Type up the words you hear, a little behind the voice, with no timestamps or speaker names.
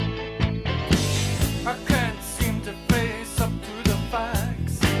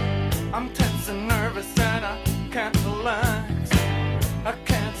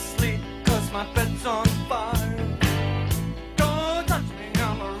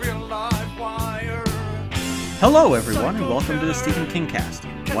Hello, everyone, and welcome to the Stephen King Cast,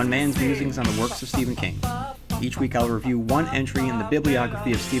 one man's musings on the works of Stephen King. Each week I'll review one entry in the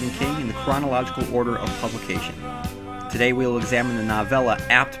bibliography of Stephen King in the chronological order of publication. Today we'll examine the novella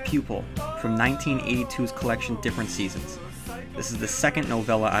Apt Pupil from 1982's collection Different Seasons. This is the second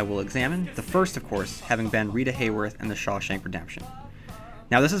novella I will examine, the first, of course, having been Rita Hayworth and The Shawshank Redemption.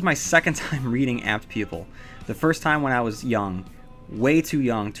 Now, this is my second time reading Apt Pupil, the first time when I was young, way too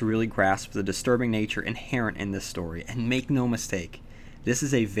young to really grasp the disturbing nature inherent in this story, and make no mistake, this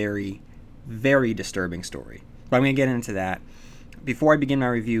is a very, very disturbing story. But I'm going to get into that. Before I begin my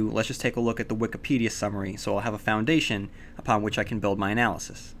review, let's just take a look at the Wikipedia summary so I'll have a foundation upon which I can build my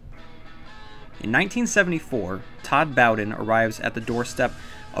analysis. In 1974, Todd Bowden arrives at the doorstep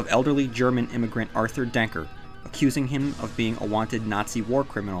of elderly German immigrant Arthur Denker, accusing him of being a wanted Nazi war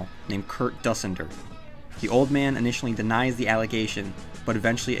criminal named Kurt Dussender. The old man initially denies the allegation, but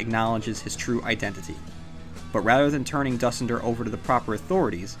eventually acknowledges his true identity. But rather than turning Dussender over to the proper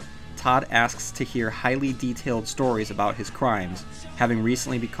authorities, Todd asks to hear highly detailed stories about his crimes, having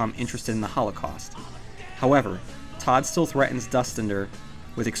recently become interested in the Holocaust. However, Todd still threatens Dussender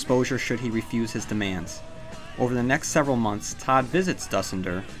with exposure should he refuse his demands. Over the next several months, Todd visits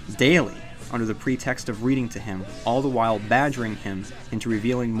Dussender daily under the pretext of reading to him, all the while badgering him into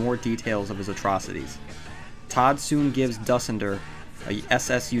revealing more details of his atrocities. Todd soon gives Dussender a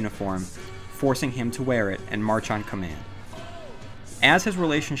SS uniform, forcing him to wear it and march on command. As his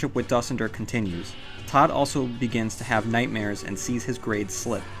relationship with Dussender continues, Todd also begins to have nightmares and sees his grades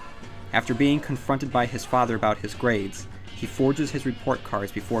slip. After being confronted by his father about his grades, he forges his report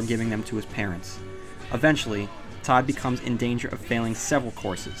cards before giving them to his parents. Eventually, Todd becomes in danger of failing several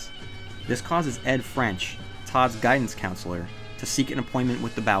courses. This causes Ed French, Todd's guidance counselor, to seek an appointment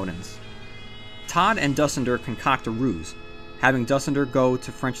with the Bowdens. Todd and Dussender concoct a ruse, having Dussender go to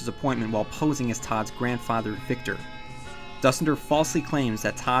French's appointment while posing as Todd's grandfather, Victor. Dussender falsely claims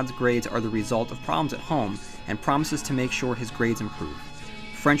that Todd's grades are the result of problems at home and promises to make sure his grades improve.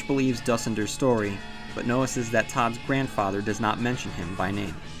 French believes Dussender's story, but notices that Todd's grandfather does not mention him by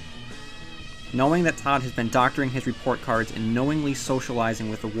name. Knowing that Todd has been doctoring his report cards and knowingly socializing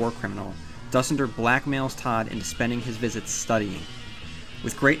with a war criminal, Dussender blackmails Todd into spending his visits studying.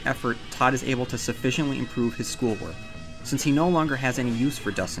 With great effort, Todd is able to sufficiently improve his schoolwork. Since he no longer has any use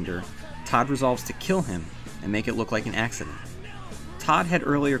for Dussender, Todd resolves to kill him and make it look like an accident. Todd had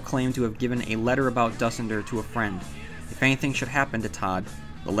earlier claimed to have given a letter about Dussender to a friend. If anything should happen to Todd,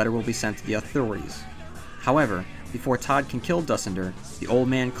 the letter will be sent to the authorities. However, before Todd can kill Dussender, the old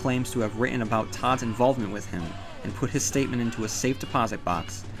man claims to have written about Todd's involvement with him and put his statement into a safe deposit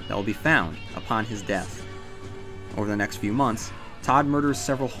box that will be found upon his death. Over the next few months, Todd murders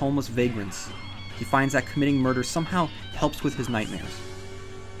several homeless vagrants. He finds that committing murder somehow helps with his nightmares.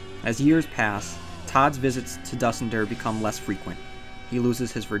 As years pass, Todd's visits to Dussender become less frequent. He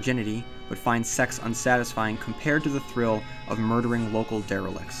loses his virginity, but finds sex unsatisfying compared to the thrill of murdering local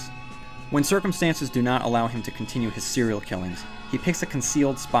derelicts. When circumstances do not allow him to continue his serial killings, he picks a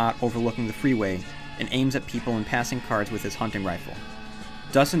concealed spot overlooking the freeway and aims at people in passing cars with his hunting rifle.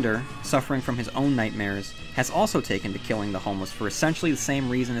 Dussender, suffering from his own nightmares, has also taken to killing the homeless for essentially the same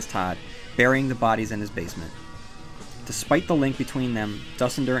reason as Todd, burying the bodies in his basement. Despite the link between them,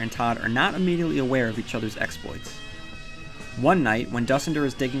 Dussender and Todd are not immediately aware of each other's exploits. One night, when Dussender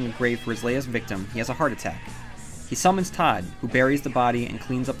is digging a grave for his latest victim, he has a heart attack. He summons Todd, who buries the body and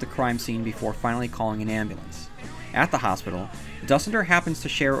cleans up the crime scene before finally calling an ambulance. At the hospital, Dussender happens to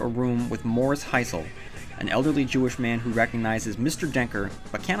share a room with Morris Heisel, an elderly Jewish man who recognizes Mr. Denker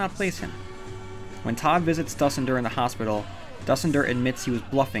but cannot place him. When Todd visits Dussender in the hospital, Dussender admits he was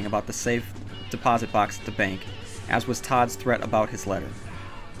bluffing about the safe deposit box at the bank, as was Todd's threat about his letter.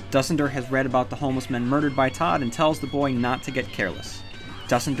 Dussender has read about the homeless men murdered by Todd and tells the boy not to get careless.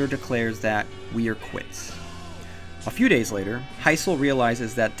 Dussender declares that we are quits. A few days later, Heisel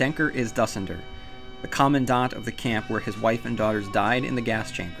realizes that Denker is Dussender, the commandant of the camp where his wife and daughters died in the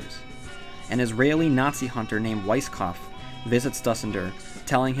gas chambers. An Israeli Nazi hunter named Weisskopf visits Dussender,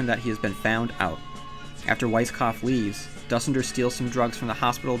 telling him that he has been found out. After Weisskopf leaves, Dussender steals some drugs from the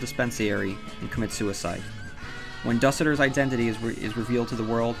hospital dispensary and commits suicide. When Dussender's identity is revealed to the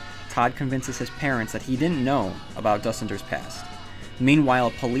world, Todd convinces his parents that he didn't know about Dussender's past. Meanwhile,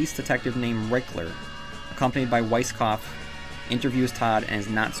 a police detective named Reichler, accompanied by Weisskopf, interviews Todd and is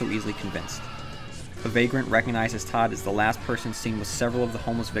not so easily convinced. A vagrant recognizes Todd as the last person seen with several of the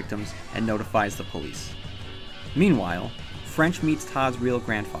homeless victims and notifies the police. Meanwhile, French meets Todd's real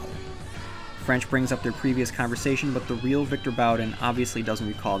grandfather. French brings up their previous conversation, but the real Victor Bowden obviously doesn't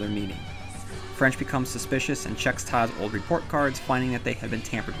recall their meeting. French becomes suspicious and checks Todd's old report cards, finding that they had been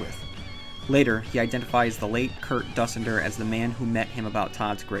tampered with. Later, he identifies the late Kurt Dussender as the man who met him about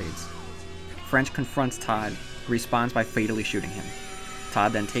Todd's grades. French confronts Todd, who responds by fatally shooting him.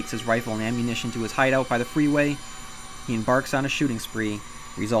 Todd then takes his rifle and ammunition to his hideout by the freeway. He embarks on a shooting spree,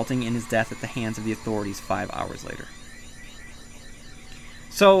 resulting in his death at the hands of the authorities 5 hours later.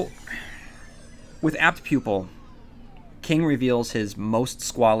 So, with apt pupil, King reveals his most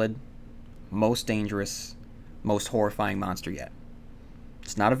squalid, most dangerous, most horrifying monster yet.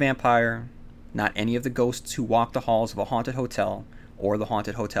 It's not a vampire, not any of the ghosts who walk the halls of a haunted hotel or the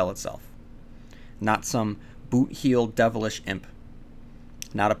haunted hotel itself. Not some boot-heeled devilish imp.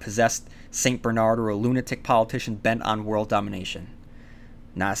 Not a possessed St. Bernard or a lunatic politician bent on world domination.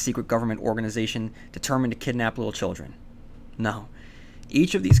 Not a secret government organization determined to kidnap little children. No.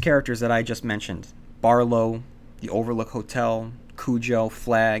 Each of these characters that I just mentioned, Barlow, the Overlook Hotel, Cujo,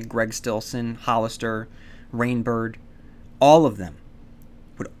 Flagg, Greg Stilson, Hollister, Rainbird, all of them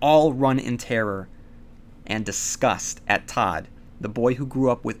would all run in terror and disgust at Todd, the boy who grew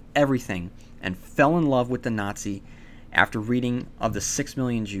up with everything and fell in love with the Nazi after reading of the 6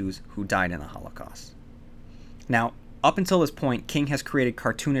 million Jews who died in the Holocaust. Now, up until this point, King has created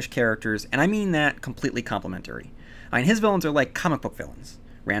cartoonish characters, and I mean that completely complimentary. I mean, his villains are like comic book villains.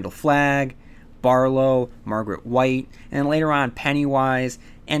 Randall Flagg, Barlow, Margaret White, and later on Pennywise,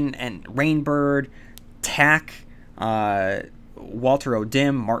 and Rainbird, Tack, Walter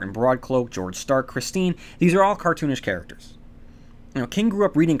O'Dim, Martin Broadcloak, George Stark, Christine. These are all cartoonish characters. King grew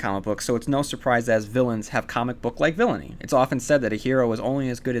up reading comic books, so it's no surprise that his villains have comic book-like villainy. It's often said that a hero is only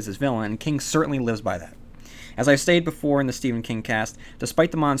as good as his villain, and King certainly lives by that. As I've stated before in the Stephen King cast,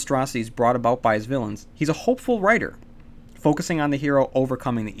 despite the monstrosities brought about by his villains, he's a hopeful writer, focusing on the hero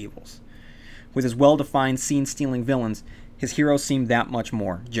overcoming the evils. With his well-defined scene-stealing villains, his heroes seem that much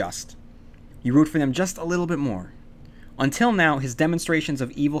more just. You root for them just a little bit more. Until now, his demonstrations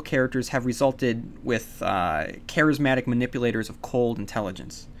of evil characters have resulted with charismatic manipulators of cold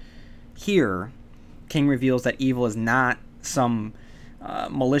intelligence. Here, King reveals that evil is not some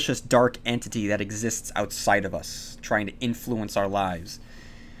malicious dark entity that exists outside of us, trying to influence our lives.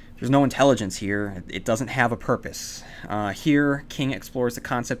 There's no intelligence here. It doesn't have a purpose. Here, King explores the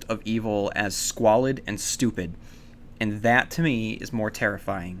concept of evil as squalid and stupid, and that, to me, is more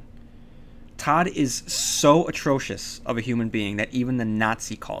terrifying. Todd is so atrocious of a human being that even the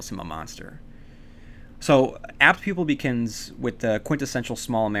Nazi calls him a monster. So, Apt Pupil begins with the quintessential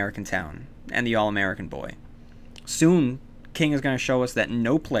small American town and the all-American boy. Soon, King is going to show us that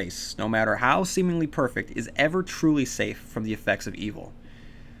no place, no matter how seemingly perfect, is ever truly safe from the effects of evil.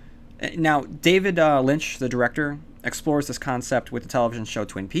 Now, David Lynch, the director, explores this concept with the television show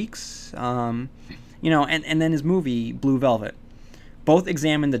Twin Peaks, and then his movie Blue Velvet. Both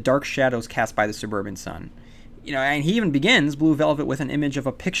examine the dark shadows cast by the suburban sun. And he even begins Blue Velvet with an image of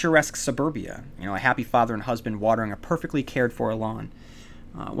a picturesque suburbia, a happy father and husband watering a perfectly cared for lawn.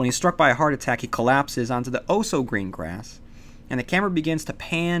 When he's struck by a heart attack, he collapses onto the oh-so-green grass, and the camera begins to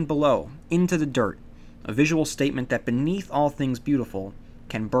pan below, into the dirt, a visual statement that beneath all things beautiful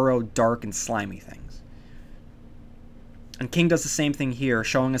can burrow dark and slimy things. And King does the same thing here,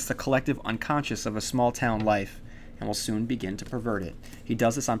 showing us the collective unconscious of a small-town life, and will soon begin to pervert it. He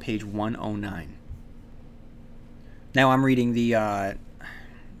does this on page 109. Now I'm reading the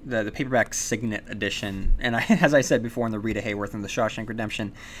paperback Signet edition, and as I said before in the Rita Hayworth and the Shawshank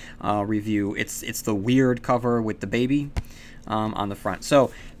Redemption review, it's the weird cover with the baby on the front.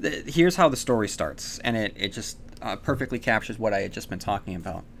 So here's how the story starts, and it just perfectly captures what I had just been talking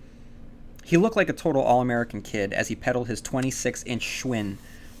about. He looked like a total all-American kid as he pedaled his 26-inch Schwinn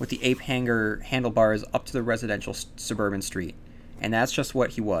with the ape hanger handlebars up to the residential suburban street. And that's just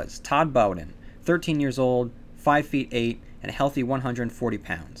what he was. Todd Bowden, 13 years old, 5 feet 8, and a healthy 140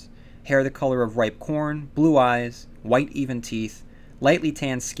 pounds. Hair the color of ripe corn, blue eyes, white even teeth, lightly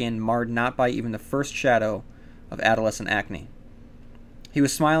tanned skin marred not by even the first shadow of adolescent acne. He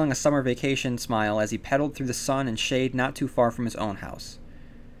was smiling a summer vacation smile as he pedaled through the sun and shade not too far from his own house.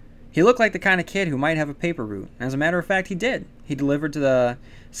 He looked like the kind of kid who might have a paper route, and as a matter of fact, he did. He delivered to the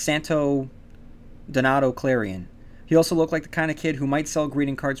Santo Donato Clarion. He also looked like the kind of kid who might sell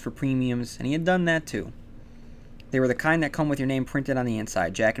greeting cards for premiums, and he had done that too. They were the kind that come with your name printed on the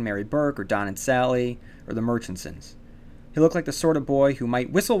inside, Jack and Mary Burke, or Don and Sally, or the Murchisons. He looked like the sort of boy who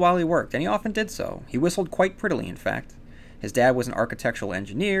might whistle while he worked, and he often did so. He whistled quite prettily, in fact. His dad was an architectural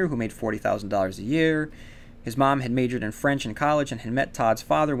engineer who made $40,000 a year. His mom had majored in French in college and had met Todd's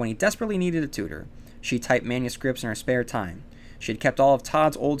father when he desperately needed a tutor. She typed manuscripts in her spare time. She had kept all of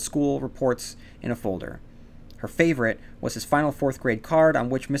Todd's old school reports in a folder. Her favorite was his final 4th grade card on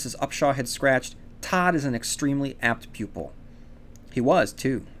which Mrs. Upshaw had scratched, "Todd is an extremely apt pupil." He was,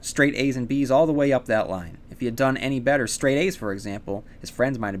 too. Straight A's and B's all the way up that line. If he had done any better, straight A's, for example, his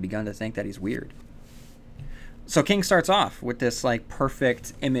friends might have begun to think that he's weird. So King starts off with this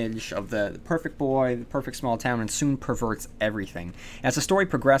perfect image of the perfect boy, the perfect small town, and soon perverts everything. As the story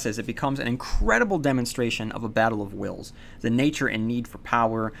progresses, it becomes an incredible demonstration of a battle of wills, the nature and need for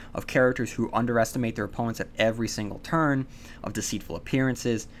power, of characters who underestimate their opponents at every single turn, of deceitful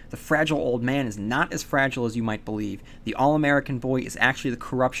appearances. The fragile old man is not as fragile as you might believe. The all-American boy is actually the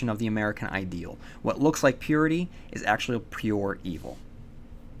corruption of the American ideal. What looks like purity is actually pure evil.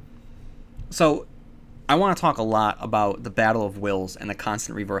 So, I want to talk a lot about the battle of wills and the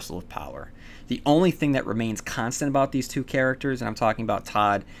constant reversal of power. The only thing that remains constant about these two characters, and I'm talking about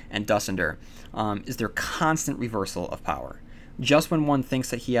Todd and Dussander, is their constant reversal of power. Just when one thinks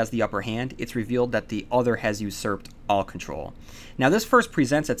that he has the upper hand, it's revealed that the other has usurped all control. Now, this first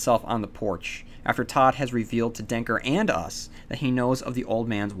presents itself on the porch, after Todd has revealed to Denker and us that he knows of the old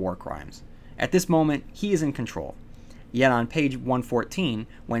man's war crimes. At this moment, he is in control. Yet on page 114,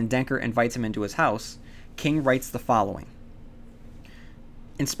 when Denker invites him into his house, King writes the following.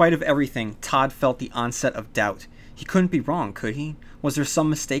 In spite of everything, Todd felt the onset of doubt. He couldn't be wrong, could he? Was there some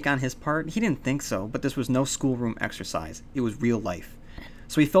mistake on his part? He didn't think so, but this was no schoolroom exercise. It was real life.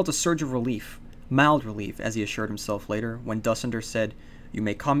 So he felt a surge of relief, mild relief, as he assured himself later, when Dussander said, "You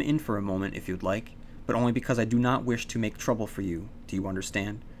may come in for a moment if you'd like, but only because I do not wish to make trouble for you. Do you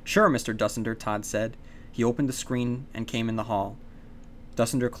understand?" "Sure, Mr. Dussander," Todd said. He opened the screen and came in the hall.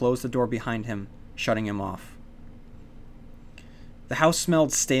 Dussander closed the door behind him, shutting him off. The house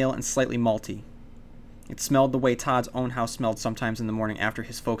smelled stale and slightly malty. It smelled the way Todd's own house smelled sometimes in the morning after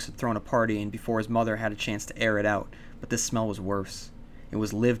his folks had thrown a party and before his mother had a chance to air it out, but this smell was worse. It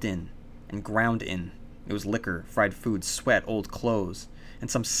was lived in and ground in. It was liquor, fried food, sweat, old clothes,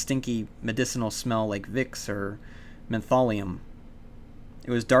 and some stinky medicinal smell like Vicks or mentholium. It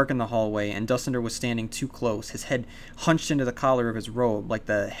was dark in the hallway, and Dussander was standing too close, his head hunched into the collar of his robe like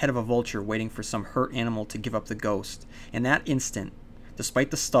the head of a vulture waiting for some hurt animal to give up the ghost. In that instant, despite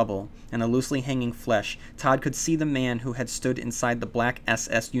the stubble and the loosely hanging flesh, Todd could see the man who had stood inside the black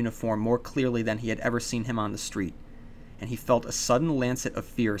SS uniform more clearly than he had ever seen him on the street, and he felt a sudden lancet of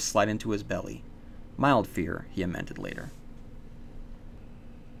fear slide into his belly. Mild fear, he amended later.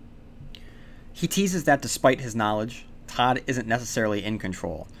 He teases that despite his knowledge, Todd isn't necessarily in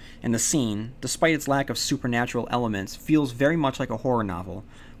control, and the scene, despite its lack of supernatural elements, feels very much like a horror novel,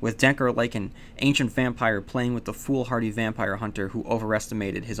 with Denker like an ancient vampire playing with the foolhardy vampire hunter who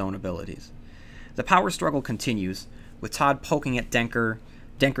overestimated his own abilities. The power struggle continues, with Todd poking at Denker,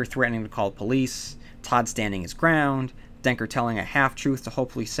 Denker threatening to call police, Todd standing his ground, Denker telling a half-truth to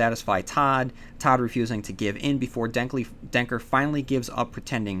hopefully satisfy Todd, Todd refusing to give in before Denker finally gives up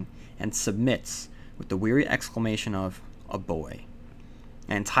pretending and submits with the weary exclamation of, "A boy."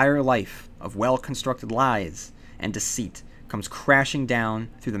 An entire life of well-constructed lies and deceit comes crashing down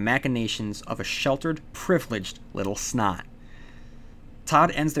through the machinations of a sheltered, privileged little snot.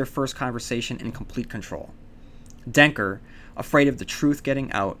 Todd ends their first conversation in complete control. Denker, afraid of the truth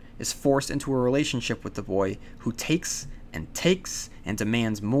getting out, is forced into a relationship with the boy who takes and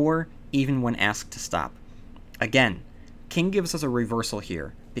demands more even when asked to stop. Again, King gives us a reversal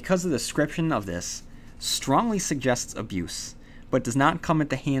here, because the description of this strongly suggests abuse, but does not come at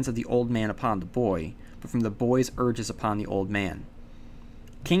the hands of the old man upon the boy, but from the boy's urges upon the old man.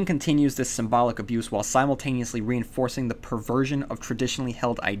 King continues this symbolic abuse while simultaneously reinforcing the perversion of traditionally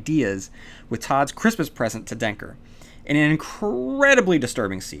held ideas with Todd's Christmas present to Denker. In an incredibly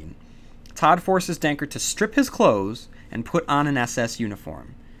disturbing scene, Todd forces Denker to strip his clothes and put on an SS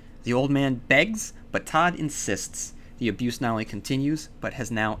uniform. The old man begs, but Todd insists. The abuse not only continues, but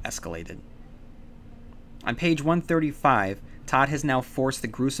has now escalated. On page 135, Todd has now forced the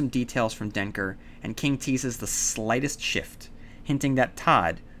gruesome details from Denker, and King teases the slightest shift, hinting that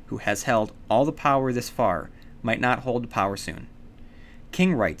Todd, who has held all the power this far, might not hold the power soon.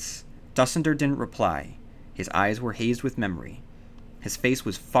 King writes, Dussander didn't reply. His eyes were hazed with memory. His face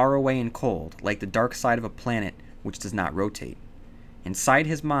was far away and cold, like the dark side of a planet which does not rotate. Inside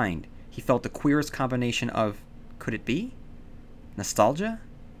his mind, he felt the queerest combination of, could it be? Nostalgia?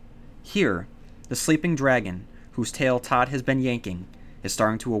 Here, the sleeping dragon, whose tail Todd has been yanking, is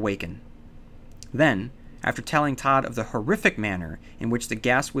starting to awaken. Then, after telling Todd of the horrific manner in which the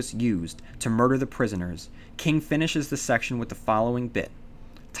gas was used to murder the prisoners, King finishes the section with the following bit.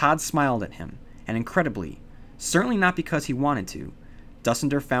 Todd smiled at him, and incredibly, certainly not because he wanted to,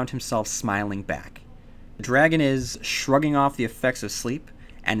 Dussander found himself smiling back. The dragon is shrugging off the effects of sleep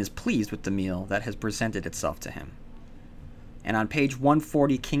and is pleased with the meal that has presented itself to him. And on page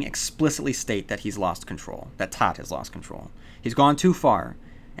 140, King explicitly states that he's lost control, that Todd has lost control. He's gone too far,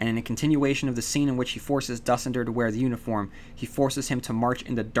 and in a continuation of the scene in which he forces Dussender to wear the uniform, he forces him to march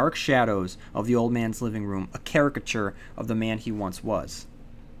in the dark shadows of the old man's living room, a caricature of the man he once was.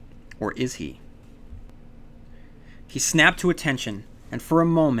 Or is he? He snapped to attention, and for a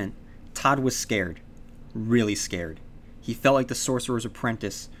moment, Todd was scared. Really scared. He felt like the sorcerer's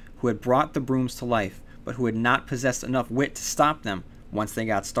apprentice, who had brought the brooms to life, but who had not possessed enough wit to stop them once they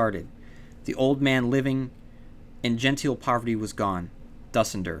got started. The old man living in genteel poverty was gone.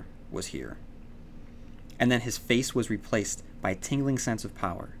 Dussender was here. And then his face was replaced by a tingling sense of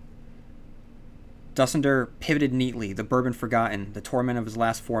power. Dussender pivoted neatly, the bourbon forgotten, the torment of his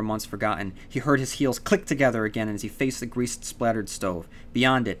last 4 months forgotten. He heard his heels click together again as he faced the grease-splattered stove.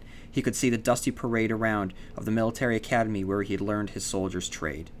 Beyond it, he could see the dusty parade around of the military academy where he had learned his soldier's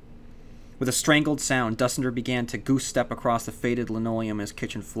trade. With a strangled sound, Dussender began to goose-step across the faded linoleum on his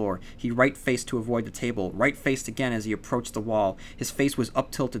kitchen floor. He right-faced to avoid the table, right-faced again as he approached the wall. His face was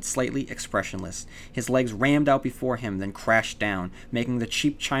up-tilted slightly, expressionless. His legs rammed out before him, then crashed down, making the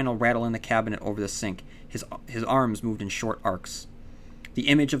cheap china rattle in the cabinet over the sink. His arms moved in short arcs. The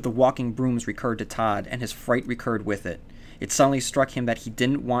image of the walking brooms recurred to Todd, and his fright recurred with it. It suddenly struck him that he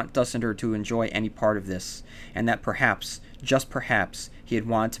didn't want Dussender to enjoy any part of this, and that perhaps, just perhaps, he had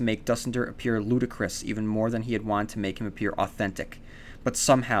wanted to make Dussender appear ludicrous even more than he had wanted to make him appear authentic. But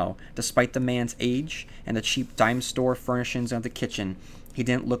somehow, despite the man's age and the cheap dime store furnishings of the kitchen, he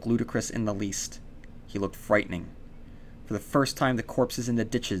didn't look ludicrous in the least. He looked frightening. For the first time, the corpses in the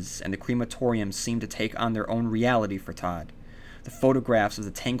ditches and the crematoriums seemed to take on their own reality for Todd. The photographs of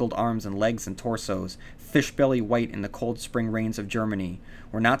the tangled arms and legs and torsos, fish-belly white in the cold spring rains of Germany,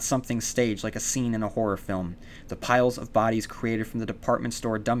 were not something staged like a scene in a horror film. The piles of bodies created from the department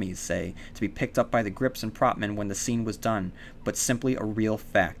store dummies, say, to be picked up by the grips and propmen when the scene was done, but simply a real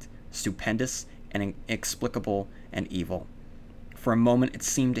fact, stupendous and inexplicable and evil. For a moment it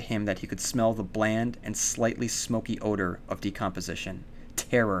seemed to him that he could smell the bland and slightly smoky odor of decomposition.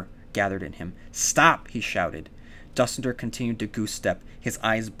 Terror gathered in him. "Stop!" he shouted. Dussender continued to goose-step, his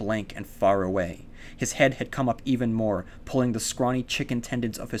eyes blank and far away. His head had come up even more, pulling the scrawny chicken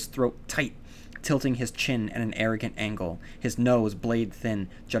tendons of his throat tight, tilting his chin at an arrogant angle. His nose, blade-thin,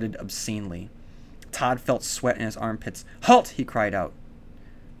 jutted obscenely. Todd felt sweat in his armpits. "Halt!" he cried out.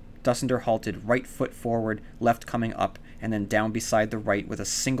 Dussender halted, right foot forward, left coming up, and then down beside the right with a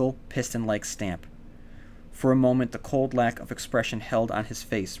single piston-like stamp. For a moment the cold lack of expression held on his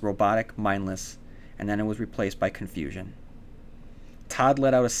face, robotic, mindless, and then it was replaced by confusion. Todd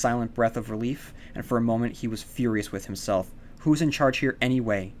let out a silent breath of relief, and for a moment he was furious with himself. Who's in charge here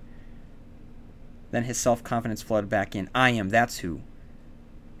anyway? Then his self-confidence flooded back in. I am, that's who.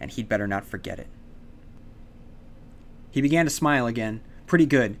 And he'd better not forget it. He began to smile again. Pretty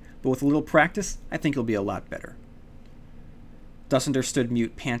good, but with a little practice, I think he'll be a lot better. Dussender stood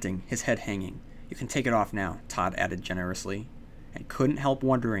mute, panting, his head hanging. You can take it off now, Todd added generously, and couldn't help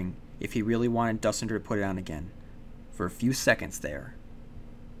wondering if he really wanted Dussender to put it on again. For a few seconds there.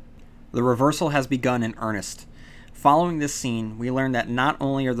 The reversal has begun in earnest. Following this scene, we learn that not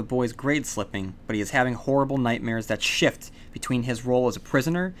only are the boys' grades slipping, but he is having horrible nightmares that shift between his role as a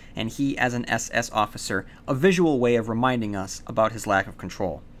prisoner and he as an SS officer, a visual way of reminding us about his lack of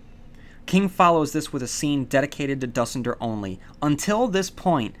control. King follows this with a scene dedicated to Dussender only. Until this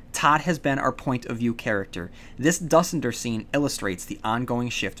point, Todd has been our point of view character. This Dussender scene illustrates the ongoing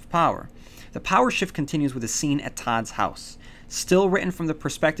shift of power. The power shift continues with a scene at Todd's house. Still written from the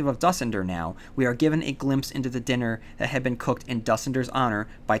perspective of Dussender now, we are given a glimpse into the dinner that had been cooked in Dussender's honor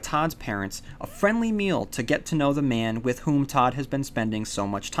by Todd's parents, a friendly meal to get to know the man with whom Todd has been spending so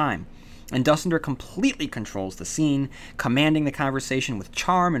much time. And Dussender completely controls the scene, commanding the conversation with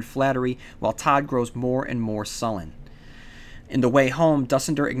charm and flattery, while Todd grows more and more sullen. In the way home,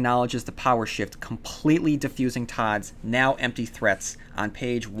 Dussender acknowledges the power shift, completely diffusing Todd's now empty threats on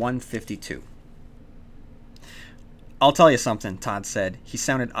page 152. I'll tell you something, Todd said. He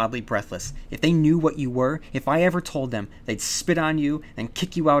sounded oddly breathless. If they knew what you were, if I ever told them, they'd spit on you and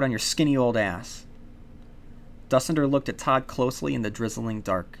kick you out on your skinny old ass. Dussender looked at Todd closely in the drizzling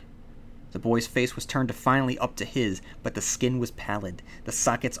dark. The boy's face was turned defiantly up to his, but the skin was pallid, the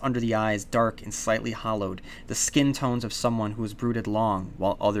sockets under the eyes dark and slightly hollowed, the skin tones of someone who has brooded long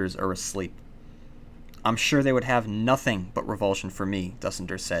while others are asleep. I'm sure they would have nothing but revulsion for me,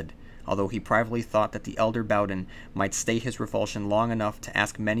 Dussender said, although he privately thought that the elder Bowden might state his revulsion long enough to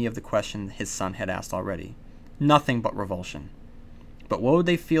ask many of the questions his son had asked already. Nothing but revulsion. But what would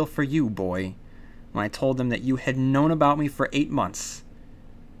they feel for you, boy, when I told them that you had known about me for 8 months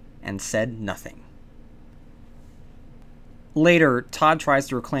and said nothing? Later, Todd tries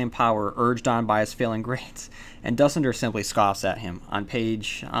to reclaim power, urged on by his failing grades, and Dussender simply scoffs at him on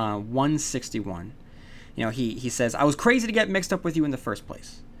page 161. He says, "I was crazy to get mixed up with you in the first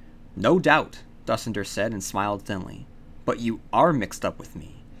place." "No doubt," Dussender said and smiled thinly. "But you are mixed up with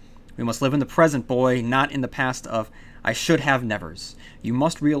me. We must live in the present, boy, not in the past of I should have nevers. You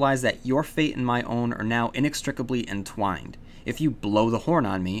must realize that your fate and my own are now inextricably entwined. If you blow the horn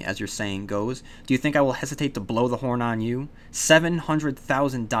on me, as your saying goes, do you think I will hesitate to blow the horn on you?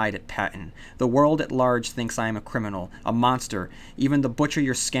 700,000 died at Patton. The world at large thinks I am a criminal, a monster. Even the butcher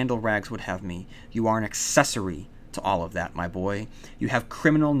your scandal rags would have me. You are an accessory to all of that, my boy. You have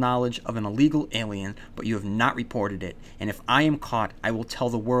criminal knowledge of an illegal alien, but you have not reported it. And if I am caught, I will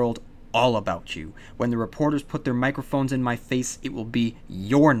tell the world all about you. When the reporters put their microphones in my face, it will be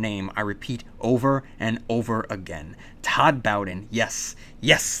your name, I repeat over and over again. Todd Bowden. Yes,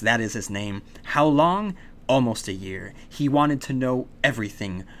 that is his name. How long? Almost a year. He wanted to know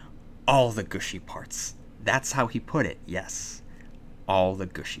everything. All the gushy parts. That's how he put it, yes. All the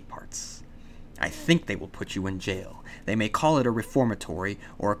gushy parts. I think they will put you in jail. They may call it a reformatory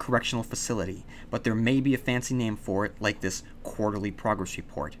or a correctional facility, but there may be a fancy name for it, like this quarterly progress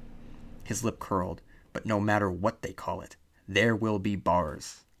report. His lip curled, but no matter what they call it, there will be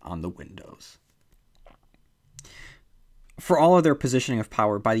bars on the windows. For all of their positioning of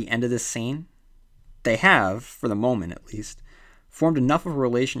power, by the end of this scene, they have, for the moment at least, formed enough of a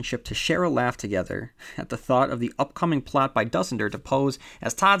relationship to share a laugh together at the thought of the upcoming plot by Dussender to pose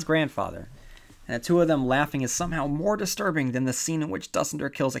as Todd's grandfather. And the two of them laughing is somehow more disturbing than the scene in which Dussender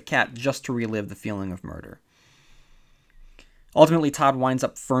kills a cat just to relive the feeling of murder. Ultimately, Todd winds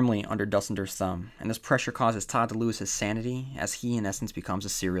up firmly under Dussender's thumb, and this pressure causes Todd to lose his sanity as he, in essence, becomes a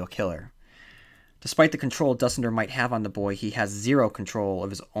serial killer. Despite the control Dussender might have on the boy, he has zero control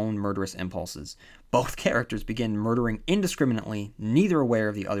of his own murderous impulses. Both characters begin murdering indiscriminately, neither aware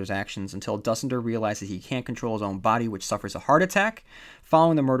of the other's actions, until Dussender realizes he can't control his own body, which suffers a heart attack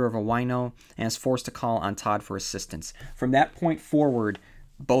following the murder of a wino, and is forced to call on Todd for assistance. From that point forward,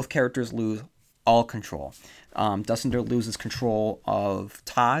 both characters lose all control. Dussender loses control of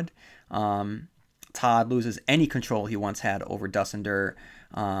Todd. Todd loses any control he once had over Dussender.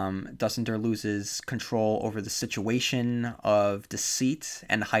 Dussender loses control over the situation of deceit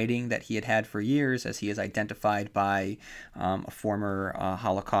and hiding that he had for years, as he is identified by a former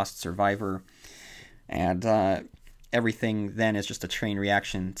Holocaust survivor. And everything then is just a chain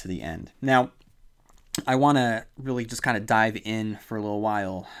reaction to the end. Now, I want to really just kind of dive in for a little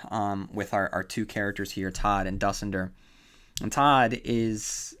while with our two characters here, Todd and Dussender. And Todd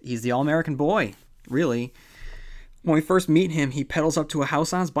he's the all-American boy, really. When we first meet him, he pedals up to a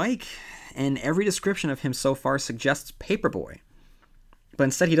house on his bike, and every description of him so far suggests paperboy. But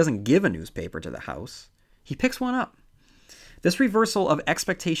instead, he doesn't give a newspaper to the house. He picks one up. This reversal of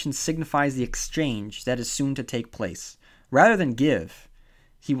expectations signifies the exchange that is soon to take place. Rather than give,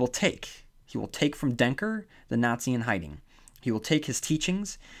 he will take. He will take from Denker, the Nazi in hiding. He will take his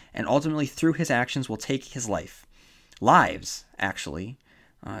teachings, and ultimately through his actions will take his life. Lives, actually.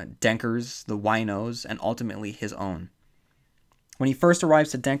 Denker's, the winos, and ultimately his own. When he first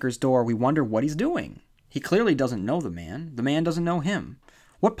arrives to Denker's door, we wonder what he's doing. He clearly doesn't know the man. The man doesn't know him.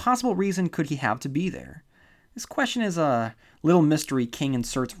 What possible reason could he have to be there? This question is a little mystery King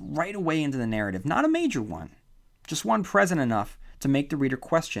inserts right away into the narrative. Not a major one. Just one present enough to make the reader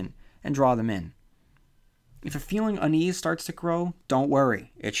question and draw them in. If a feeling unease starts to grow, don't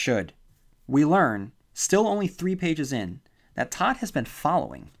worry. It should. We learn, still only 3 pages in, that Todd has been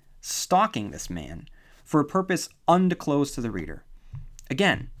stalking this man, for a purpose undisclosed to the reader.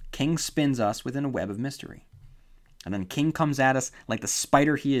 Again, King spins us within a web of mystery. And then King comes at us like the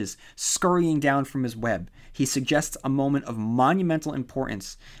spider he is, scurrying down from his web. He suggests a moment of monumental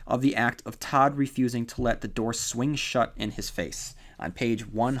importance of the act of Todd refusing to let the door swing shut in his face on page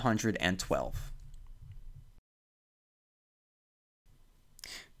 112.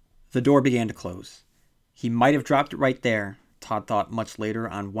 The door began to close. He might have dropped it right there, Todd thought much later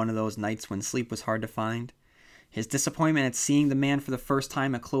on one of those nights when sleep was hard to find. His disappointment at seeing the man for the first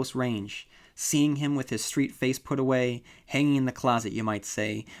time at close range, seeing him with his street face put away, hanging in the closet, you might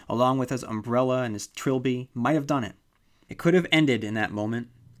say, along with his umbrella and his trilby, might have done it. It could have ended in that moment,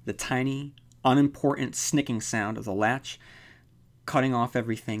 the tiny, unimportant snicking sound of the latch cutting off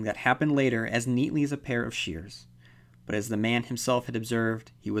everything that happened later as neatly as a pair of shears. But as the man himself had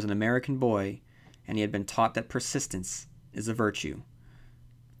observed, he was an American boy, and he had been taught that persistence is a virtue.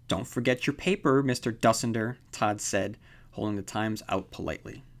 "Don't forget your paper, Mr. Dussender," Todd said, holding the Times out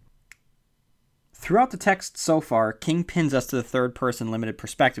politely. Throughout the text so far, King pins us to the third-person limited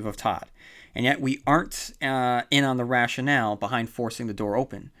perspective of Todd, and yet we aren't in on the rationale behind forcing the door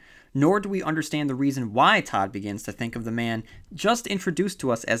open, nor do we understand the reason why Todd begins to think of the man just introduced to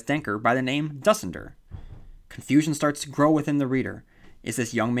us as Denker by the name Dussender. Confusion starts to grow within the reader. Is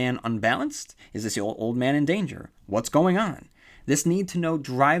this young man unbalanced? Is this old man in danger? What's going on? This need to know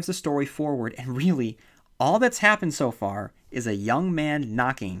drives the story forward, and really, all that's happened so far is a young man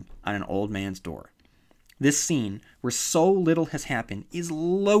knocking on an old man's door. This scene, where so little has happened, is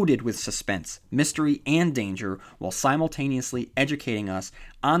loaded with suspense, mystery, and danger, while simultaneously educating us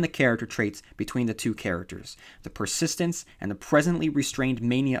on the character traits between the two characters, the persistence and the presently restrained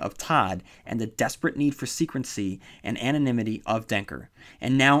mania of Todd, and the desperate need for secrecy and anonymity of Denker.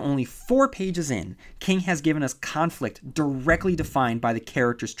 And now, only 4 pages in, King has given us conflict directly defined by the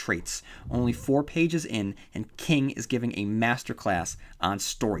characters' traits. Only 4 pages in, and King is giving a masterclass on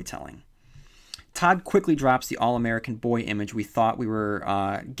storytelling. Todd quickly drops the all-American boy image we thought we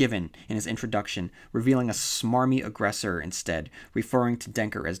were given in his introduction, revealing a smarmy aggressor instead, referring to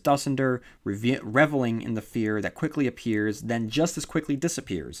Denker as Dussender, reveling in the fear that quickly appears, then just as quickly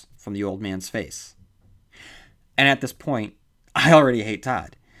disappears from the old man's face. And at this point, I already hate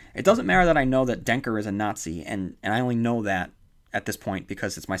Todd. It doesn't matter that I know that Denker is a Nazi, and I only know that at this point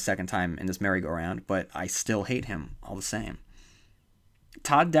because it's my second time in this merry-go-round, but I still hate him all the same.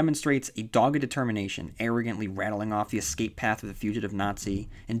 Todd demonstrates a dogged determination, arrogantly rattling off the escape path of the fugitive Nazi,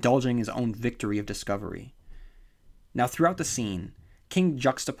 indulging his own victory of discovery. Now, throughout the scene, King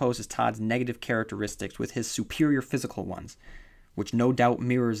juxtaposes Todd's negative characteristics with his superior physical ones, which no doubt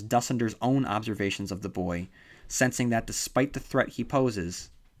mirrors Dussender's own observations of the boy, sensing that despite the threat he poses,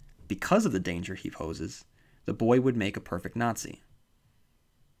 because of the danger he poses, the boy would make a perfect Nazi.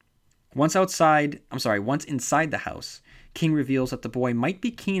 Once inside the house, King reveals that the boy might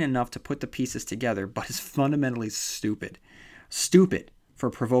be keen enough to put the pieces together, but is fundamentally stupid. Stupid for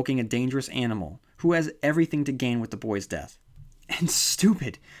provoking a dangerous animal who has everything to gain with the boy's death. And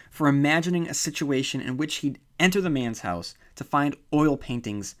stupid for imagining a situation in which he'd enter the man's house to find oil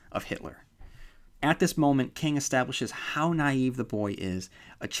paintings of Hitler. At this moment, King establishes how naive the boy is,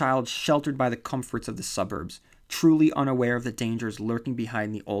 a child sheltered by the comforts of the suburbs, truly unaware of the dangers lurking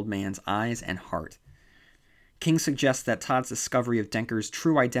behind the old man's eyes and heart. King suggests that Todd's discovery of Denker's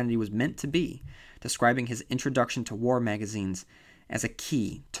true identity was meant to be, describing his introduction to war magazines as a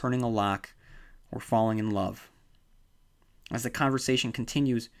key, turning a lock, or falling in love. As the conversation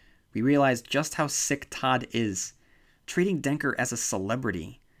continues, we realize just how sick Todd is, treating Denker as a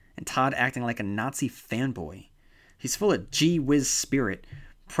celebrity, and Todd acting like a Nazi fanboy. He's full of gee-whiz spirit,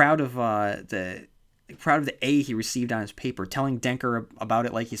 proud of the A he received on his paper, telling Denker about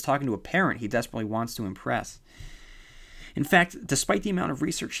it like he's talking to a parent he desperately wants to impress. In fact, despite the amount of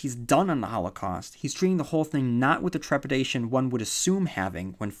research he's done on the Holocaust, he's treating the whole thing not with the trepidation one would assume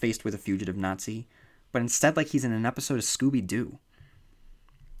having when faced with a fugitive Nazi, but instead like he's in an episode of Scooby-Doo.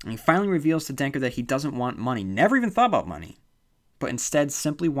 And he finally reveals to Denker that he doesn't want money, never even thought about money, but instead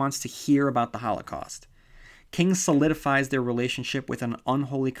simply wants to hear about the Holocaust. King solidifies their relationship with an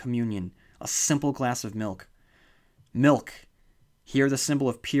unholy communion, a simple glass of milk. Milk, here the symbol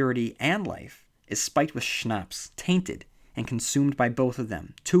of purity and life, is spiked with schnapps, tainted and consumed by both of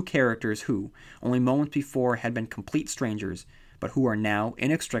them, two characters who, only moments before, had been complete strangers, but who are now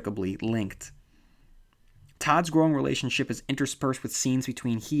inextricably linked. Todd's growing relationship is interspersed with scenes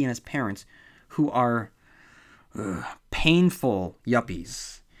between he and his parents, who are painful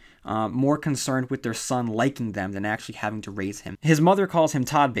yuppies. More concerned with their son liking them than actually having to raise him. His mother calls him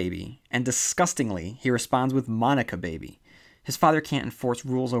Todd Baby, and disgustingly, he responds with Monica Baby. His father can't enforce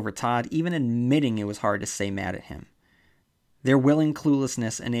rules over Todd, even admitting it was hard to say mad at him. Their willing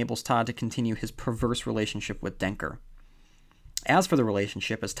cluelessness enables Todd to continue his perverse relationship with Denker. As for the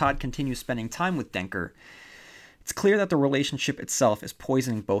relationship, as Todd continues spending time with Denker, it's clear that the relationship itself is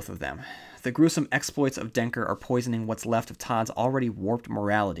poisoning both of them. The gruesome exploits of Denker are poisoning what's left of Todd's already warped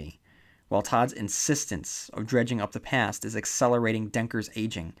morality, while Todd's insistence of dredging up the past is accelerating Denker's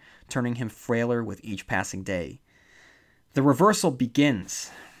aging, turning him frailer with each passing day. The reversal begins,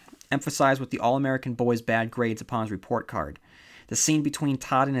 emphasized with the all-American boy's bad grades upon his report card. The scene between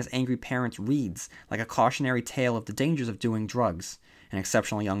Todd and his angry parents reads like a cautionary tale of the dangers of doing drugs, an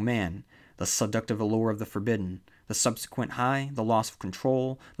exceptional young man, the seductive allure of the forbidden, the subsequent high, the loss of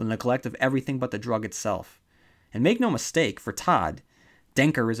control, the neglect of everything but the drug itself. And make no mistake, for Todd,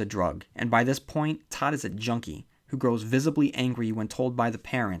 Denker is a drug, and by this point, Todd is a junkie who grows visibly angry when told by the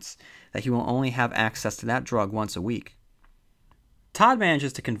parents that he will only have access to that drug once a week. Todd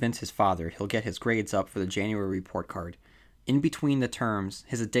manages to convince his father he'll get his grades up for the January report card. In between the terms,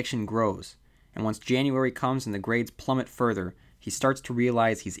 his addiction grows, And once January comes and the grades plummet further, he starts to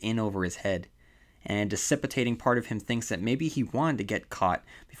realize he's in over his head. And a dissipating part of him thinks that maybe he wanted to get caught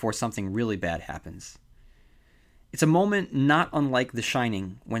before something really bad happens. It's a moment not unlike The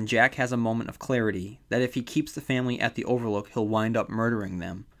Shining, when Jack has a moment of clarity that if he keeps the family at the Overlook, he'll wind up murdering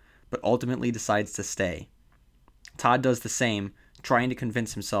them, but ultimately decides to stay. Todd does the same, trying to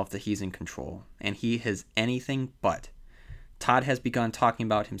convince himself that he's in control, and he is anything but. Todd has begun talking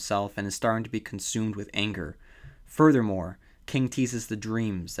about himself and is starting to be consumed with anger. Furthermore, King teases the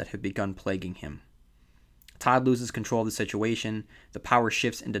dreams that have begun plaguing him. Todd loses control of the situation, the power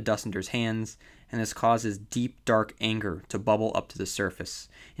shifts into Dussender's hands, and this causes deep, dark anger to bubble up to the surface.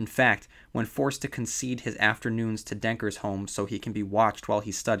 In fact, when forced to concede his afternoons to Denker's home so he can be watched while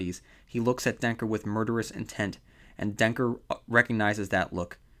he studies, he looks at Denker with murderous intent, and Denker recognizes that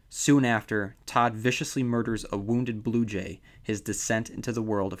look. Soon after, Todd viciously murders a wounded blue jay, his descent into the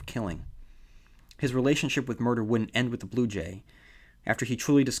world of killing. His relationship with murder wouldn't end with the blue jay. After he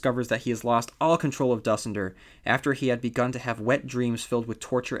truly discovers that he has lost all control of Dussender, after he had begun to have wet dreams filled with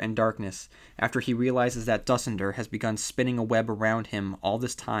torture and darkness, after he realizes that Dussender has begun spinning a web around him all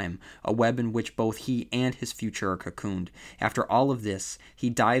this time, a web in which both he and his future are cocooned, after all of this,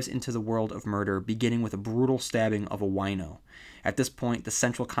 he dives into the world of murder, beginning with a brutal stabbing of a wino. At this point, the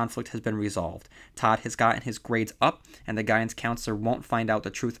central conflict has been resolved. Todd has gotten his grades up, and the guidance counselor won't find out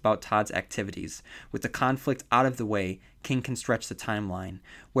the truth about Todd's activities. With the conflict out of the way, King can stretch the timeline.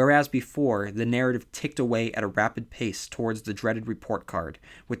 Whereas before, the narrative ticked away at a rapid pace towards the dreaded report card.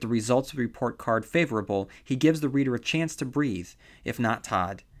 With the results of the report card favorable, he gives the reader a chance to breathe, if not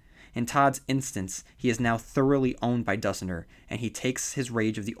Todd. In Todd's instance, he is now thoroughly owned by Dussender, and he takes his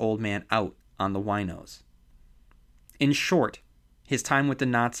rage of the old man out on the winos. In short, his time with the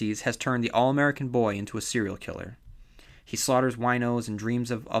Nazis has turned the all-American boy into a serial killer. He slaughters winos and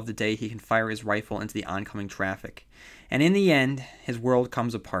dreams of the day he can fire his rifle into the oncoming traffic. And in the end, his world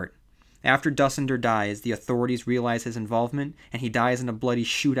comes apart. After Dussender dies, the authorities realize his involvement, and he dies in a bloody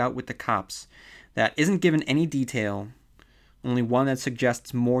shootout with the cops that isn't given any detail, only one that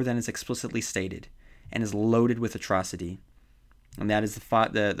suggests more than is explicitly stated, and is loaded with atrocity. And that is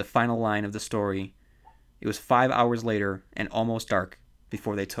the final line of the story. It was 5 hours later and almost dark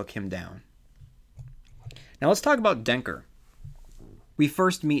before they took him down. Now let's talk about Denker. We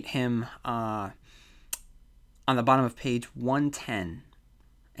first meet him on the bottom of page 110,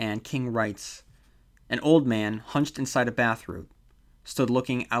 and King writes, "An old man, hunched inside a bathrobe, stood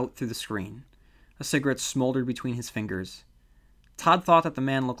looking out through the screen. A cigarette smoldered between his fingers. Todd thought that the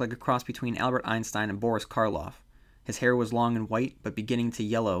man looked like a cross between Albert Einstein and Boris Karloff. His hair was long and white, but beginning to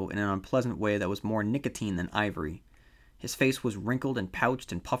yellow in an unpleasant way that was more nicotine than ivory. His face was wrinkled and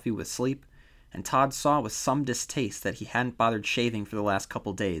pouched and puffy with sleep, and Todd saw with some distaste that he hadn't bothered shaving for the last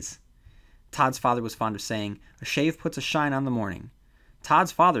couple days. Todd's father was fond of saying, 'A shave puts a shine on the morning.'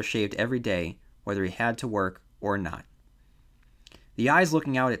 Todd's father shaved every day, whether he had to work or not." The eyes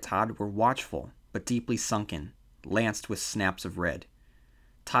looking out at Todd were watchful, but deeply sunken, lanced with snaps of red.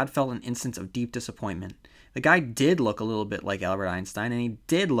 Todd felt an instant of deep disappointment. The guy did look a little bit like Albert Einstein, and he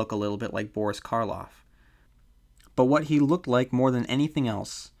did look a little bit like Boris Karloff. But what he looked like more than anything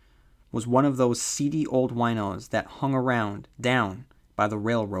else was one of those seedy old winos that hung around, down by the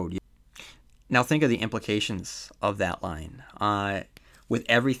railroad. Now think of the implications of that line. With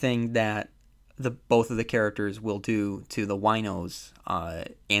everything that both of the characters will do to the winos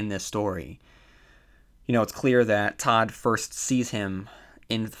in this story, it's clear that Todd first sees him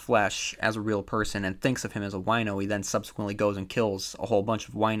in the flesh as a real person and thinks of him as a wino. He then subsequently goes and kills a whole bunch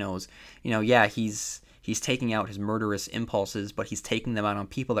of winos. He's taking out his murderous impulses, but he's taking them out on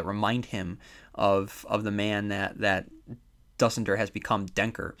people that remind him of the man that Dussender has become,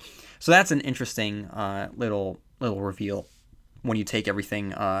 Denker. So that's an interesting little reveal when you take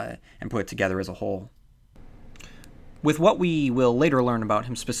everything and put it together as a whole. With what we will later learn about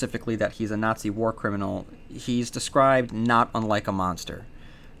him specifically, that he's a Nazi war criminal, he's described not unlike a monster.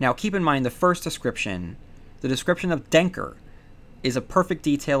 Now keep in mind the description of Denker, is a perfect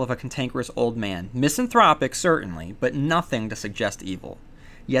detail of a cantankerous old man. Misanthropic, certainly, but nothing to suggest evil.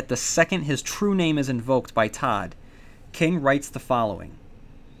 Yet the second his true name is invoked by Todd, King writes the following.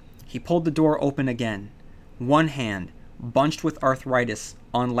 "He pulled the door open again. One hand, bunched with arthritis,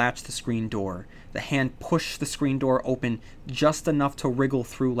 unlatched the screen door. The hand pushed the screen door open just enough to wriggle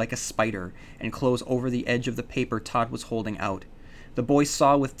through like a spider and close over the edge of the paper Todd was holding out. The boy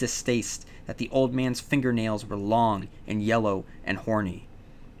saw with distaste that the old man's fingernails were long and yellow and horny.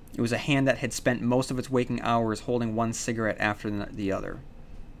 It was a hand that had spent most of its waking hours holding one cigarette after the other.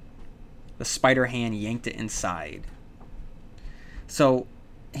 The spider hand yanked it inside." So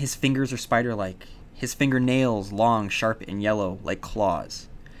His fingers are spider-like, his fingernails long, sharp, and yellow like claws.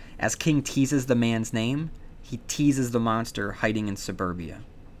 As King teases the man's name, he teases the monster hiding in suburbia.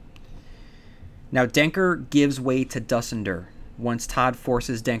 Now, Denker gives way to Dusseldor once Todd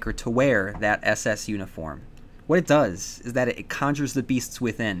forces Denker to wear that SS uniform. What it does is that it conjures the beasts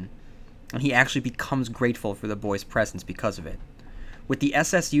within, and he actually becomes grateful for the boy's presence because of it. With the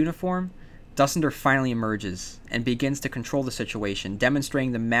SS uniform, Dusseldor finally emerges and begins to control the situation,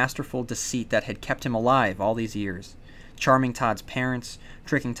 demonstrating the masterful deceit that had kept him alive all these years. Charming Todd's parents,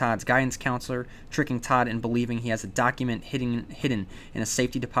 tricking Todd's guidance counselor, tricking Todd in believing he has a document hidden in a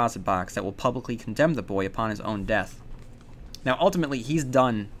safety deposit box that will publicly condemn the boy upon his own death. Now, ultimately, he's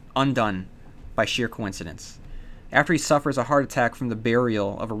undone by sheer coincidence. After he suffers a heart attack from the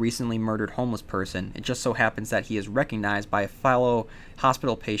burial of a recently murdered homeless person, it just so happens that he is recognized by a fellow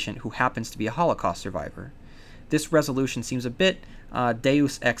hospital patient who happens to be a Holocaust survivor. This resolution seems a bit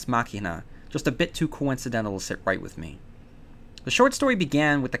deus ex machina, just a bit too coincidental to sit right with me. The short story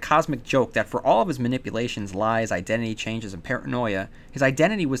began with the cosmic joke that for all of his manipulations, lies, identity changes, and paranoia, his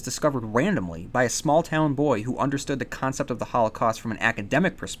identity was discovered randomly by a small-town boy who understood the concept of the Holocaust from an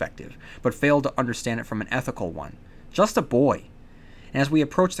academic perspective, but failed to understand it from an ethical one. Just a boy. And as we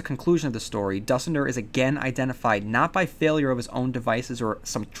approach the conclusion of the story, Dusseldor is again identified not by failure of his own devices or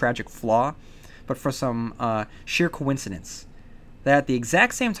some tragic flaw, but for some sheer coincidence. That at the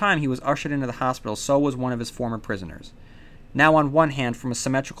exact same time he was ushered into the hospital, so was one of his former prisoners. Now, on one hand, from a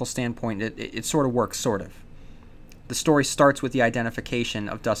symmetrical standpoint, it sort of works, sort of. The story starts with the identification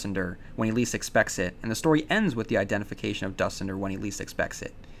of Dusseldor when he least expects it, and the story ends with the identification of Dusseldor when he least expects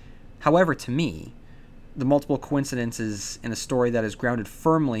it. However, to me, the multiple coincidences in a story that is grounded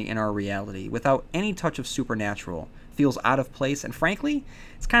firmly in our reality, without any touch of supernatural, feels out of place, and frankly,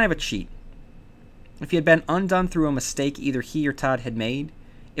 it's kind of a cheat. If he had been undone through a mistake either he or Todd had made,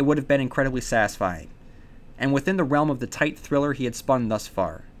 it would have been incredibly satisfying, and within the realm of the tight thriller he had spun thus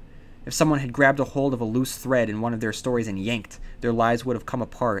far. If someone had grabbed a hold of a loose thread in one of their stories and yanked, their lives would have come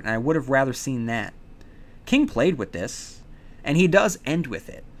apart, and I would have rather seen that. King played with this, and he does end with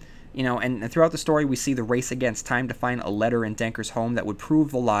it. And throughout the story we see the race against time to find a letter in Denker's home that would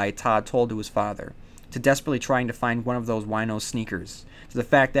prove the lie Todd told to his father, to desperately trying to find one of those wino sneakers, to the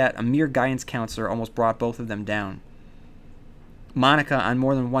fact that a mere guidance counselor almost brought both of them down. Monica on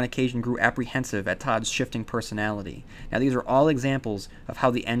more than one occasion grew apprehensive at Todd's shifting personality. Now these are all examples of how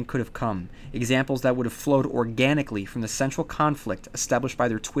the end could have come, examples that would have flowed organically from the central conflict established by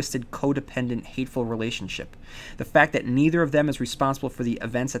their twisted, codependent, hateful relationship. The fact that neither of them is responsible for the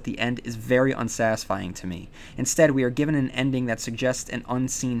events at the end is very unsatisfying to me. Instead, we are given an ending that suggests an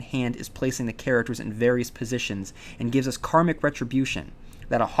unseen hand is placing the characters in various positions and gives us karmic retribution.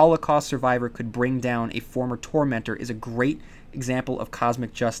 That a Holocaust survivor could bring down a former tormentor is a great example of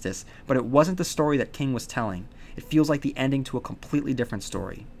cosmic justice, but it wasn't the story that King was telling. It feels like the ending to a completely different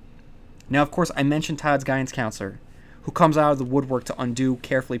story. Now, of course, I mentioned Todd's guidance counselor, who comes out of the woodwork to undo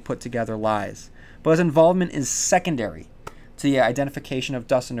carefully put together lies, but his involvement is secondary to the identification of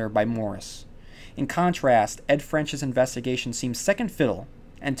Dusseldor by Morris. In contrast, Ed French's investigation seems second fiddle,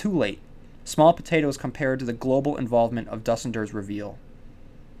 and too late, small potatoes compared to the global involvement of Dusseldor's reveal.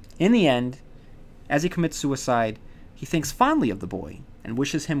 In the end, as he commits suicide, he thinks fondly of the boy and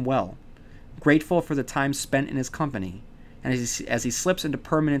wishes him well, grateful for the time spent in his company, and as he slips into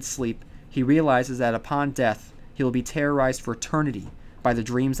permanent sleep, he realizes that upon death he will be terrorized for eternity by the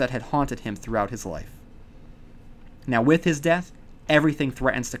dreams that had haunted him throughout his life. Now, with his death, everything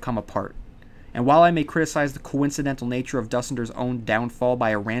threatens to come apart, and while I may criticize the coincidental nature of Dusseldor's own downfall by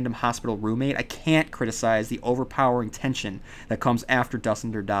a random hospital roommate, I can't criticize the overpowering tension that comes after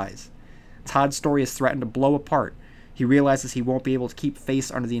Dusseldor dies. Todd's story is threatened to blow apart. He realizes he won't be able to keep face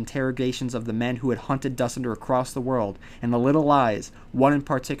under the interrogations of the men who had hunted Dusseldor across the world, and the little lies, one in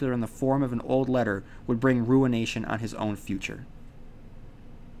particular in the form of an old letter, would bring ruination on his own future.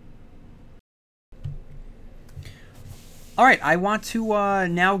 Alright, I want to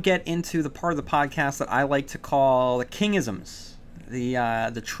now get into the part of the podcast that I like to call the Kingisms,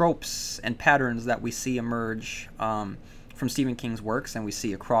 the tropes and patterns that we see emerge from Stephen King's works, and we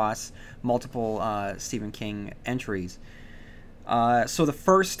see across multiple Stephen King entries. So the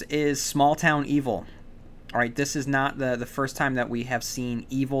first is small town evil. All right, this is not the first time that we have seen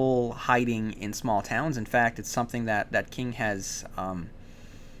evil hiding in small towns. In fact, it's something that King has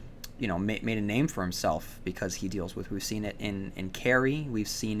made a name for himself because he deals with. We've seen it in Carrie. We've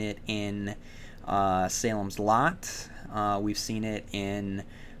seen it in Salem's Lot. We've seen it in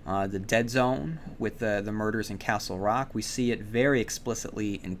The Dead Zone with the murders in Castle Rock. We see it very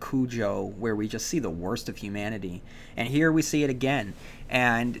explicitly in Cujo, where we just see the worst of humanity. And here we see it again.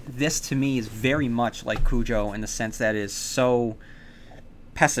 And this, to me, is very much like Cujo in the sense that it is so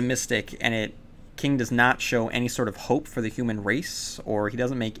pessimistic, and King does not show any sort of hope for the human race, or he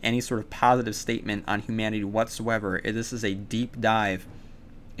doesn't make any sort of positive statement on humanity whatsoever. This is a deep dive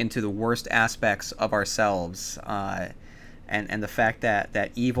into the worst aspects of ourselves, and the fact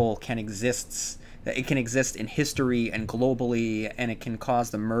that evil can exist, that it can exist in history and globally, and it can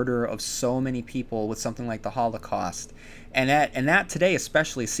cause the murder of so many people with something like the Holocaust, and that today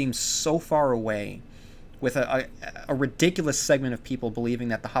especially seems so far away, with a ridiculous segment of people believing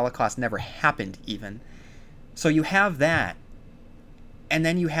that the Holocaust never happened even. So you have that, and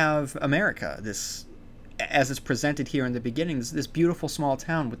then you have America, this, as it's presented here in the beginning, this beautiful small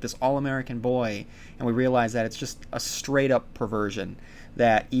town with this all-American boy, and we realize that it's just a straight-up perversion,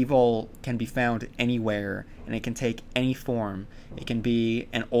 that evil can be found anywhere, and it can take any form. It can be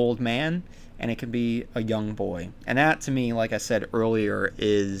an old man, and it can be a young boy. And that, to me, like I said earlier,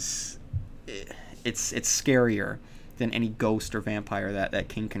 is... It's scarier than any ghost or vampire that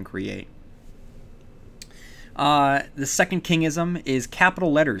King can create. The second Kingism is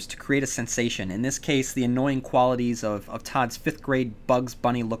capital letters to create a sensation. In this case, the annoying qualities of Todd's 5th grade Bugs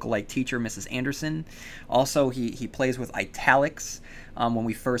Bunny lookalike teacher, Mrs. Anderson. Also, he plays with italics when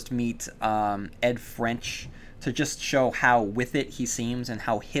we first meet Ed French, to just show how with it he seems and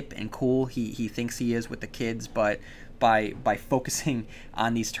how hip and cool he thinks he is with the kids, but by focusing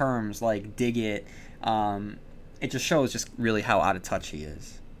on these terms like dig it, it just shows just really how out of touch he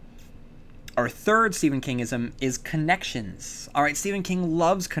is. Our third Stephen Kingism is connections. All right, Stephen King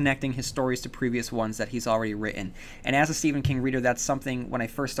loves connecting his stories to previous ones that he's already written. And as a Stephen King reader, that's something, when I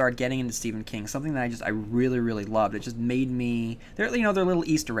first started getting into Stephen King, something that I really, really loved. It just made me... They're little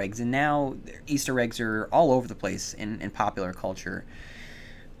Easter eggs, and now Easter eggs are all over the place in popular culture.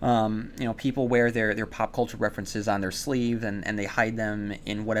 People wear their pop culture references on their sleeve, and they hide them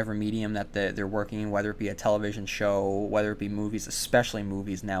in whatever medium that they're working in, whether it be a television show, whether it be movies, especially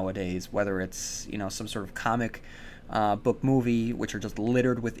movies nowadays, whether it's, some sort of comic book movie, which are just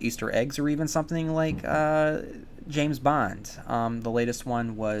littered with Easter eggs, or even something like James Bond. The latest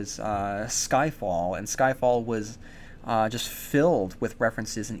one was Skyfall, and Skyfall was just filled with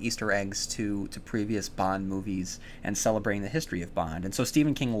references and Easter eggs to previous Bond movies and celebrating the history of Bond. And so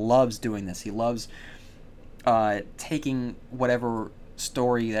Stephen King loves doing this. He loves taking whatever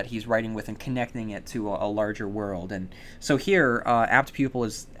story that he's writing with and connecting it to a larger world. And so here, Apt Pupil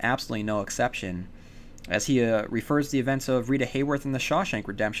is absolutely no exception, as he refers to the events of Rita Hayworth in The Shawshank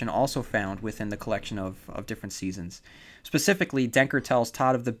Redemption, also found within the collection of different seasons. Specifically, Denker tells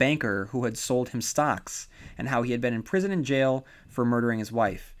Todd of the banker who had sold him stocks, and how he had been in prison and jail for murdering his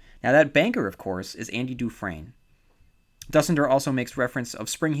wife. Now, that banker, of course, is Andy Dufresne. Dussender also makes reference of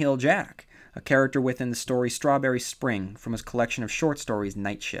Spring Heel Jack, a character within the story Strawberry Spring from his collection of short stories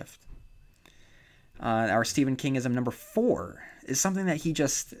Night Shift. Our Stephen Kingism number 4 is something that he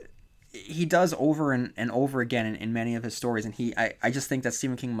does over and over again in many of his stories, and I just think that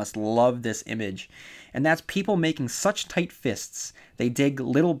Stephen King must love this image, and that's people making such tight fists they dig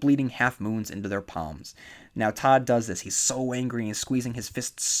little bleeding half-moons into their palms. Now, Todd does this. He's so angry and he's squeezing his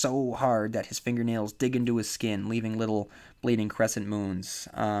fists so hard that his fingernails dig into his skin, leaving little bleeding crescent moons.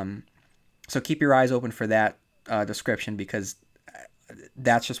 So keep your eyes open for that description, because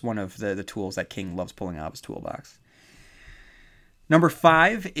that's just one of the tools that King loves pulling out of his toolbox. Number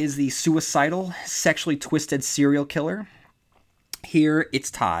 5 is the suicidal, sexually twisted serial killer. Here,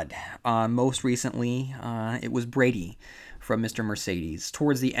 it's Todd. Most recently, it was Brady from Mr. Mercedes.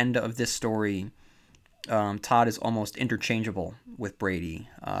 Towards the end of this story, Todd is almost interchangeable with Brady.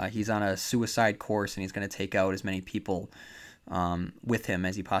 He's on a suicide course, and he's going to take out as many people with him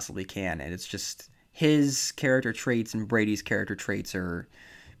as he possibly can. And it's just his character traits and Brady's character traits are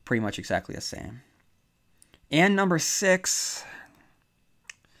pretty much exactly the same. And number 6...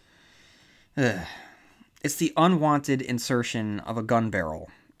 it's the unwanted insertion of a gun barrel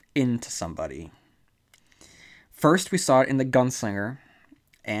into somebody. First, we saw it in The Gunslinger,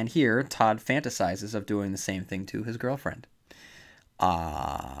 and here, Todd fantasizes of doing the same thing to his girlfriend.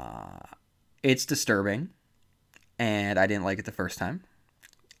 It's disturbing, and I didn't like it the first time.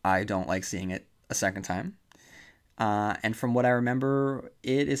 I don't like seeing it a second time. And from what I remember,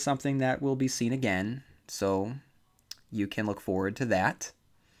 it is something that will be seen again, so you can look forward to that.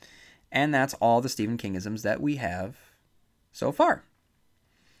 And that's all the Stephen Kingisms that we have so far.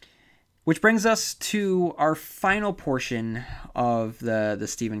 Which brings us to our final portion of the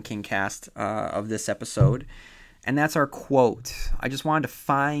Stephen King cast of this episode. And that's our quote. I just wanted to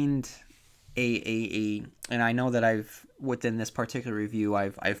find and I know that within this particular review,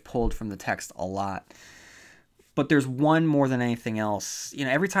 I've pulled from the text a lot. But there's one more than anything else.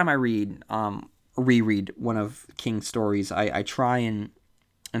 Every time I reread one of King's stories, I try and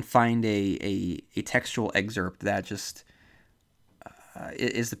find a textual excerpt that just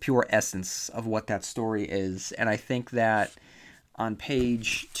is the pure essence of what that story is. And I think that on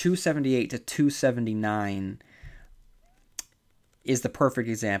page 278 to 279 is the perfect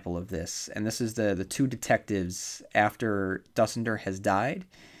example of this. And this is the two detectives after Dussander has died.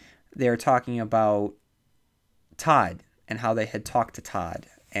 They're talking about Todd and how they had talked to Todd.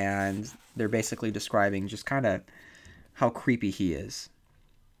 And they're basically describing just kind of how creepy he is.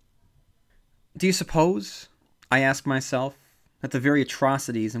 Do you suppose, I ask myself, that the very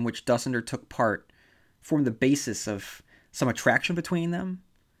atrocities in which Dussander took part form the basis of some attraction between them?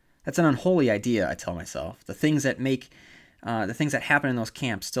 That's an unholy idea, I tell myself. The things that happen in those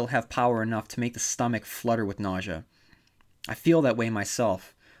camps still have power enough to make the stomach flutter with nausea. I feel that way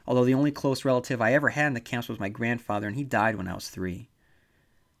myself, although the only close relative I ever had in the camps was my grandfather, and he died when I was 3.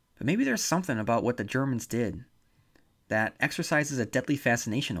 But maybe there's something about what the Germans did that exercises a deadly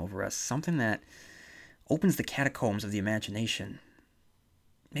fascination over us, something that opens the catacombs of the imagination.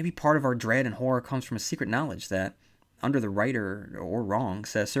 Maybe part of our dread and horror comes from a secret knowledge that, under the right or wrong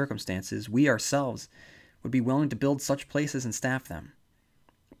set of circumstances, we ourselves would be willing to build such places and staff them.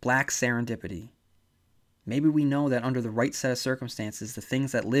 Black serendipity. Maybe we know that under the right set of circumstances, the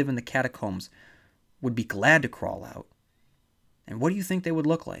things that live in the catacombs would be glad to crawl out. And what do you think they would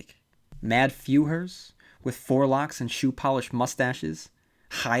look like? Mad Führers with forelocks and shoe-polished mustaches,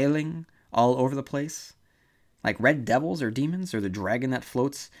 hiling all over the place? Like red devils or demons, or the dragon that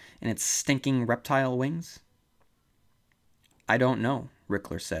floats in its stinking reptile wings? I don't know,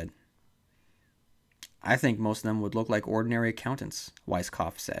 Rickler said. I think most of them would look like ordinary accountants,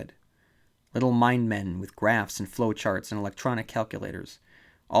 Weisskopf said. Little mind men with graphs and flowcharts and electronic calculators,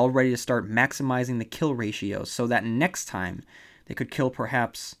 all ready to start maximizing the kill ratios so that next time they could kill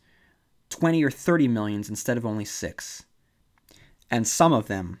perhaps 20 or 30 millions instead of only 6. And some of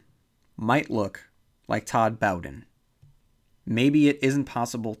them might look like Todd Bowden. Maybe it isn't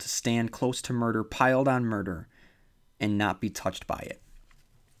possible to stand close to murder piled on murder and not be touched by it.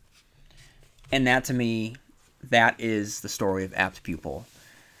 And that, to me, that is the story of Apt Pupil,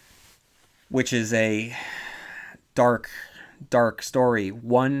 which is a dark, dark story.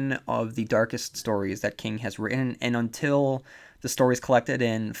 One of the darkest stories that King has written. And until the stories collected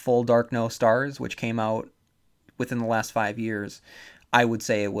in Full Dark No Stars, which came out within the last 5 years, I would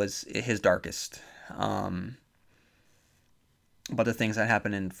say it was his darkest. But the things that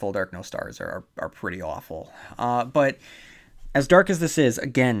happen in Full Dark No Stars are pretty awful. But as dark as this is,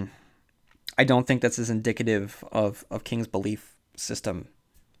 again, I don't think this is indicative of King's belief system,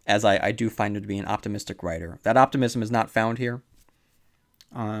 as I do find him to be an optimistic writer. That optimism is not found here.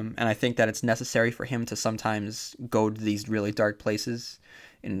 And I think that it's necessary for him to sometimes go to these really dark places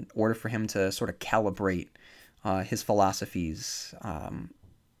in order for him to sort of calibrate his philosophies.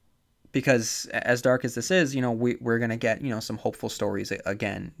 Because as dark as this is, we're going to get, some hopeful stories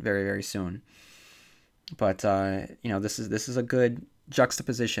again very, very soon. But, this is a good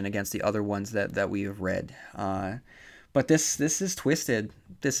juxtaposition against the other ones that we have read. But this is twisted.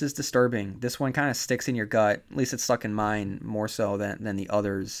 This is disturbing. This one kind of sticks in your gut. At least it stuck in mine more so than the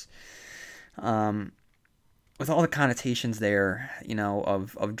others. With all the connotations there,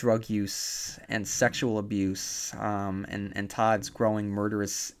 of drug use and sexual abuse, and Todd's growing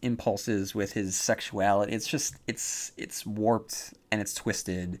murderous impulses with his sexuality. It's just, it's warped and it's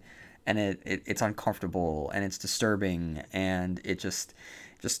twisted, and it's uncomfortable and it's disturbing, and it just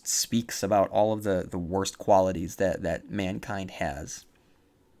speaks about all of the worst qualities that mankind has.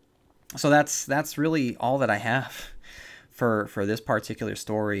 So that's really all that I have for this particular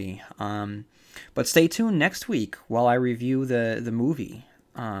story. But stay tuned next week while I review the movie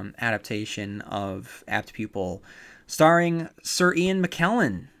adaptation of Apt Pupil, starring Sir Ian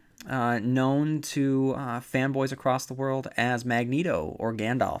McKellen, known to fanboys across the world as Magneto or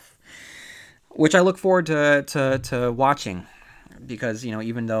Gandalf, which I look forward to watching. Because,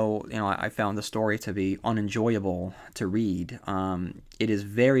 even though, I found the story to be unenjoyable to read, it is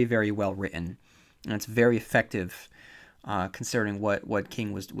very, very well written, and it's very effective, considering what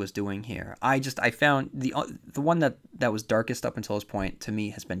King was doing here. I found the one that was darkest up until this point to me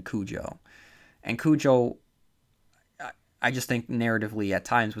has been Cujo, and Cujo, I just think narratively at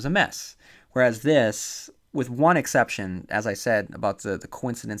times was a mess, whereas this, with one exception, as I said about the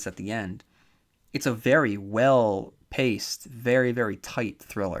coincidence at the end, it's a very well paced, very, very tight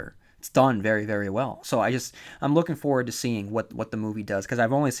thriller it's done very, very well. So I'm looking forward to seeing what the movie does, because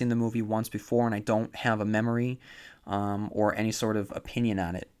I've only seen the movie once before and I don't have a memory or any sort of opinion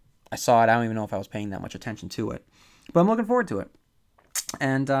on it. I saw it, I don't even know if I was paying that much attention to it, but I'm looking forward to it.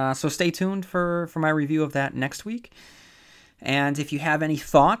 And so stay tuned for my review of that next week. And if you have any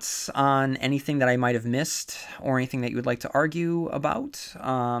thoughts on anything that I might have missed or anything that you would like to argue about,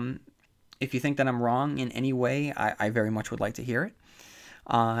 if you think that I'm wrong in any way, I very much would like to hear it.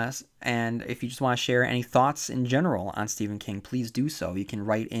 And if you just want to share any thoughts in general on Stephen King, please do so. You can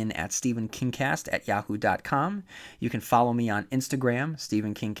write in at StephenKingcast@yahoo.com. You can follow me on Instagram,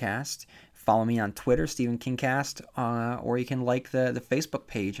 Stephen Kingcast. Follow me on Twitter, Stephen Kingcast, or you can like the Facebook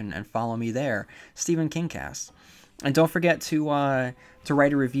page and follow me there, Stephen Kingcast. And don't forget to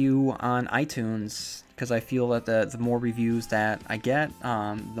write a review on iTunes, because I feel that the more reviews that I get,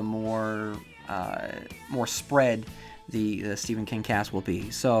 the more spread the Stephen King cast will be.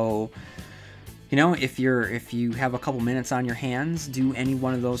 So, if you have a couple minutes on your hands, do any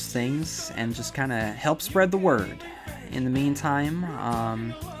one of those things and just kind of help spread the word. In the meantime,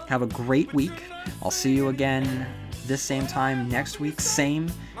 have a great week. I'll see you again this same time next week. Same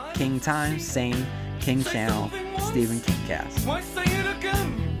King time, same King channel, Stephen King cast.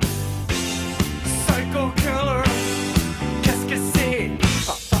 Psycho killer.